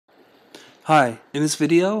Hi, in this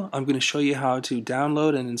video I'm going to show you how to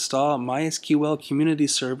download and install MySQL Community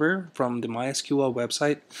Server from the MySQL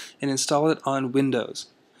website and install it on Windows.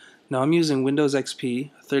 Now I'm using Windows XP,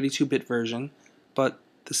 32-bit version, but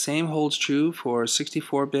the same holds true for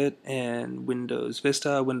 64-bit and Windows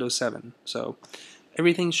Vista, Windows 7. So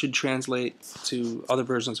everything should translate to other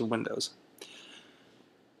versions of Windows.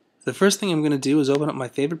 The first thing I'm going to do is open up my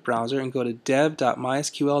favorite browser and go to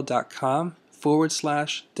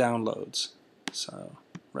dev.mysql.com/downloads. So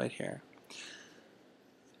right here.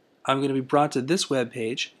 I'm going to be brought to this web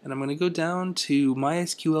page, and I'm going to go down to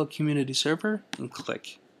MySQL Community Server and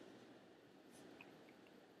click.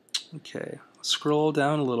 Okay, scroll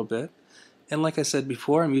down a little bit, and like I said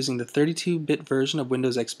before, I'm using the 32-bit version of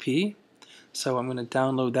Windows XP, so I'm going to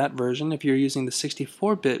download that version. If you're using the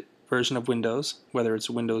 64-bit version of Windows, whether it's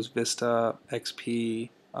Windows Vista,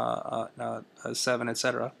 XP, 7,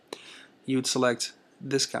 etc., you would select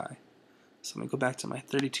this guy. So let me go back to my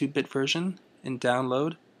 32-bit version and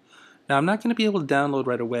download. Now I'm not going to be able to download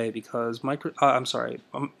right away because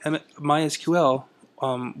MySQL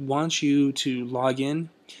wants you to log in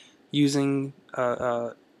using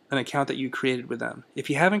an account that you created with them. If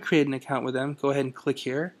you haven't created an account with them, go ahead and click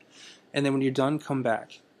here, and then when you're done, come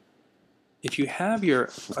back. If you have your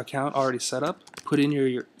account already set up, put in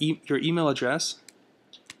your email address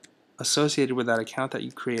associated with that account that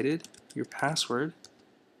you created, your password,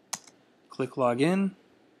 click login.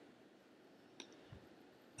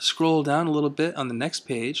 Scroll down a little bit on the next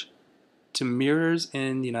page to mirrors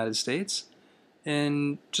in the United States,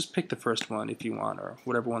 and just pick the first one if you want, or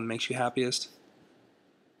whatever one makes you happiest.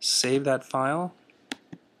 Save that file.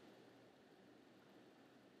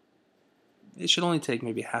 It should only take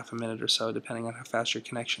maybe half a minute or so, depending on how fast your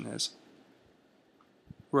connection is.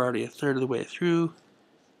 We're already a third of the way through.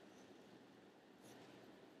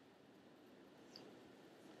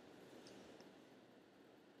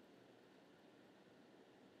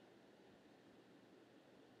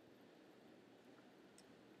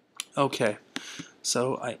 Okay,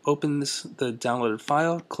 so I open the downloaded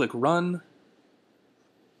file, click Run,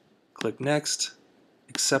 click Next,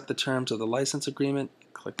 accept the terms of the license agreement,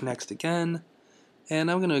 click Next again, and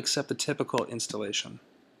I'm going to accept the typical installation.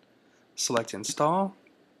 Select Install,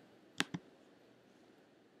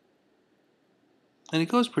 and it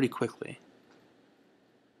goes pretty quickly.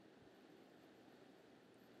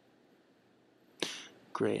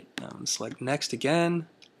 Great. Now select Next again,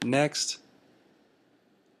 Next,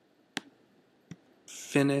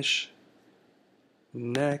 Finish,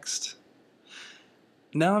 Next.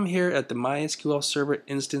 Now I'm here at the MySQL Server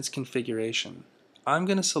instance configuration. I'm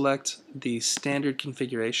going to select the standard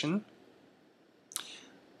configuration.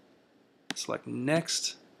 Select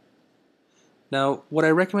Next. Now what I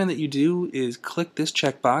recommend that you do is click this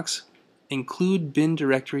checkbox, Include bin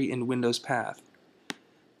directory in Windows path.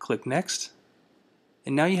 Click Next.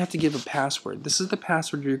 And now you have to give a password. This is the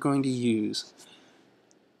password you're going to use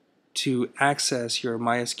to access your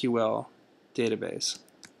MySQL database.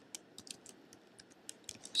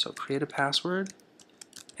 So create a password,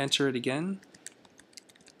 enter it again.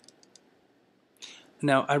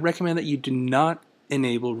 Now I recommend that you do not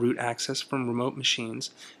enable root access from remote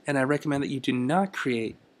machines, and I recommend that you do not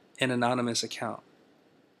create an anonymous account.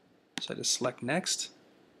 So I just select Next,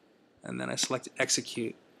 and then I select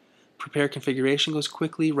Execute. Prepare configuration goes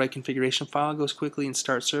quickly, write configuration file goes quickly, and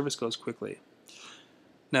start service goes quickly.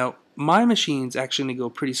 Now, my machine's actually going to go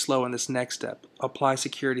pretty slow in this next step, apply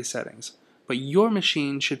security settings. But your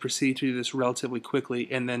machine should proceed through this relatively quickly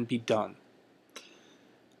and then be done.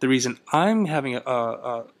 The reason my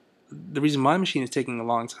machine is taking a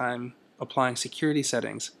long time applying security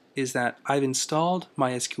settings is that I've installed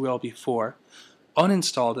MySQL before,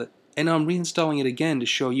 uninstalled it, and I'm reinstalling it again to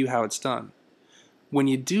show you how it's done. When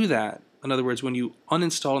you do that, in other words, when you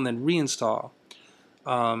uninstall and then reinstall,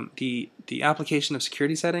 the application of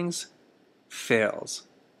security settings fails.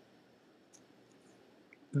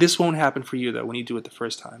 This won't happen for you though when you do it the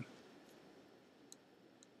first time.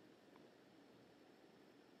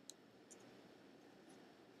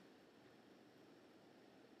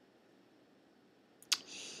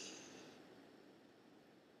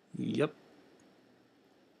 Yep.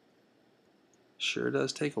 Sure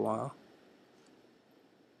does take a while.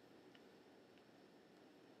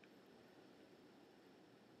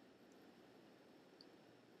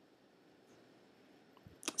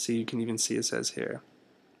 So you can even see it says here,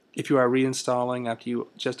 if you are reinstalling after you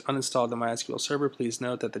just uninstalled the MySQL server, please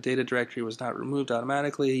note that the data directory was not removed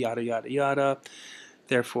automatically, yada yada yada,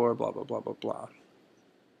 therefore blah blah blah blah blah.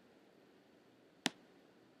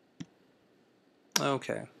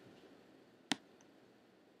 Okay.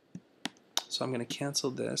 So I'm going to cancel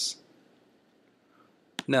this.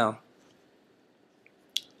 Now,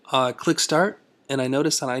 click Start, and I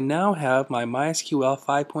notice that I now have my MySQL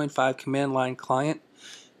 5.5 command line client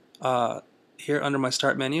here under my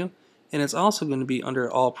Start menu, and it's also going to be under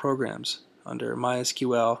All Programs, under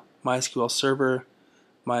MySQL, MySQL Server,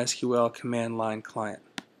 MySQL command line client.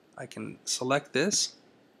 I can select this.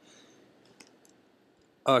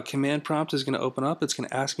 A command prompt is going to open up. It's going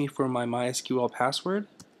to ask me for my MySQL password.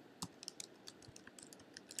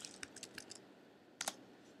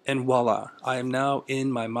 And voila, I am now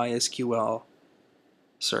in my MySQL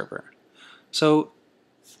server. So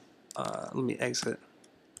let me exit.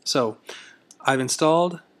 So I've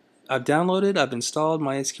installed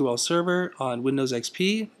MySQL Server on Windows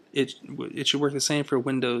XP. It should work the same for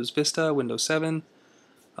Windows Vista, Windows 7,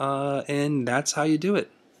 and that's how you do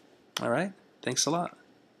it. All right, thanks a lot.